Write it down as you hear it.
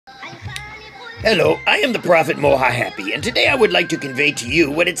Hello, I am the Prophet Moha Happy, and today I would like to convey to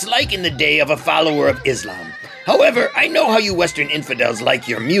you what it's like in the day of a follower of Islam. However, I know how you Western infidels like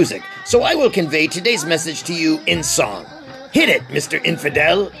your music, so I will convey today's message to you in song. Hit it, Mr.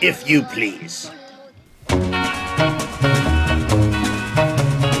 Infidel, if you please.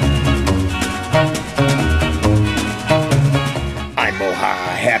 I'm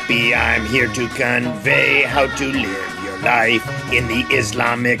Moha Happy, I'm here to convey how to live life in the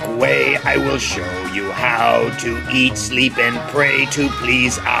Islamic way. I will show you how to eat, sleep, and pray to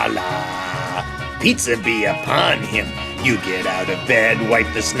please Allah. Pizza be upon him. You get out of bed,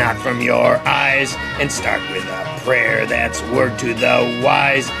 wipe the snot from your eyes, and start with a prayer that's word to the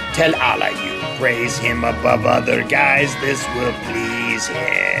wise. Tell Allah you praise him above other guys. This will please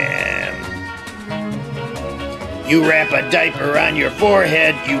him. You wrap a diaper on your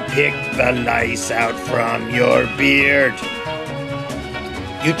forehead, you pick the lice out from your beard.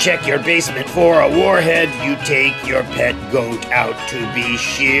 You check your basement for a warhead, you take your pet goat out to be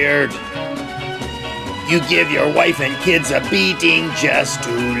sheared. You give your wife and kids a beating just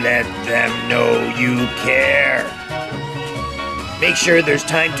to let them know you care. Make sure there's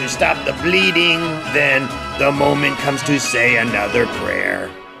time to stop the bleeding, then the moment comes to say another prayer.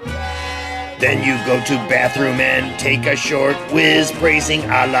 Then you go to bathroom and take a short whiz, praising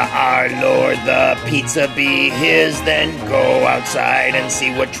Allah our Lord, the pizza be his. Then go outside and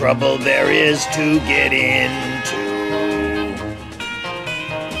see what trouble there is to get into.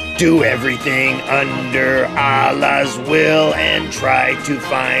 Do everything under Allah's will and try to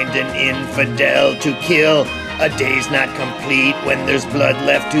find an infidel to kill. A day's not complete when there's blood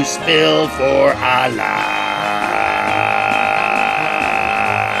left to spill for Allah.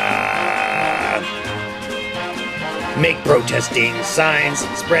 Make protesting signs,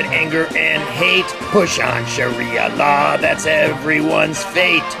 spread anger and hate, push on Sharia law, that's everyone's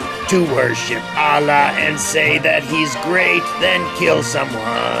fate. To worship Allah and say that he's great, then kill someone.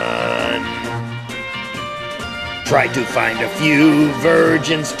 Try to find a few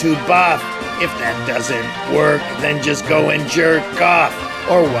virgins to buff. If that doesn't work, then just go and jerk off.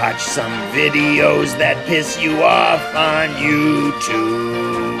 Or watch some videos that piss you off on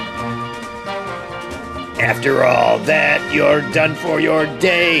YouTube. After all that, you're done for your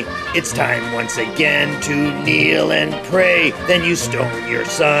day. It's time once again to kneel and pray. Then you stone your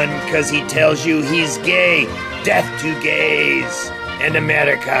son, cause he tells you he's gay. Death to gays and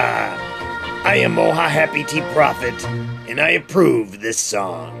America. I am Moha Happy Tea Prophet, and I approve this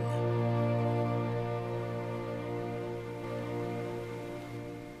song.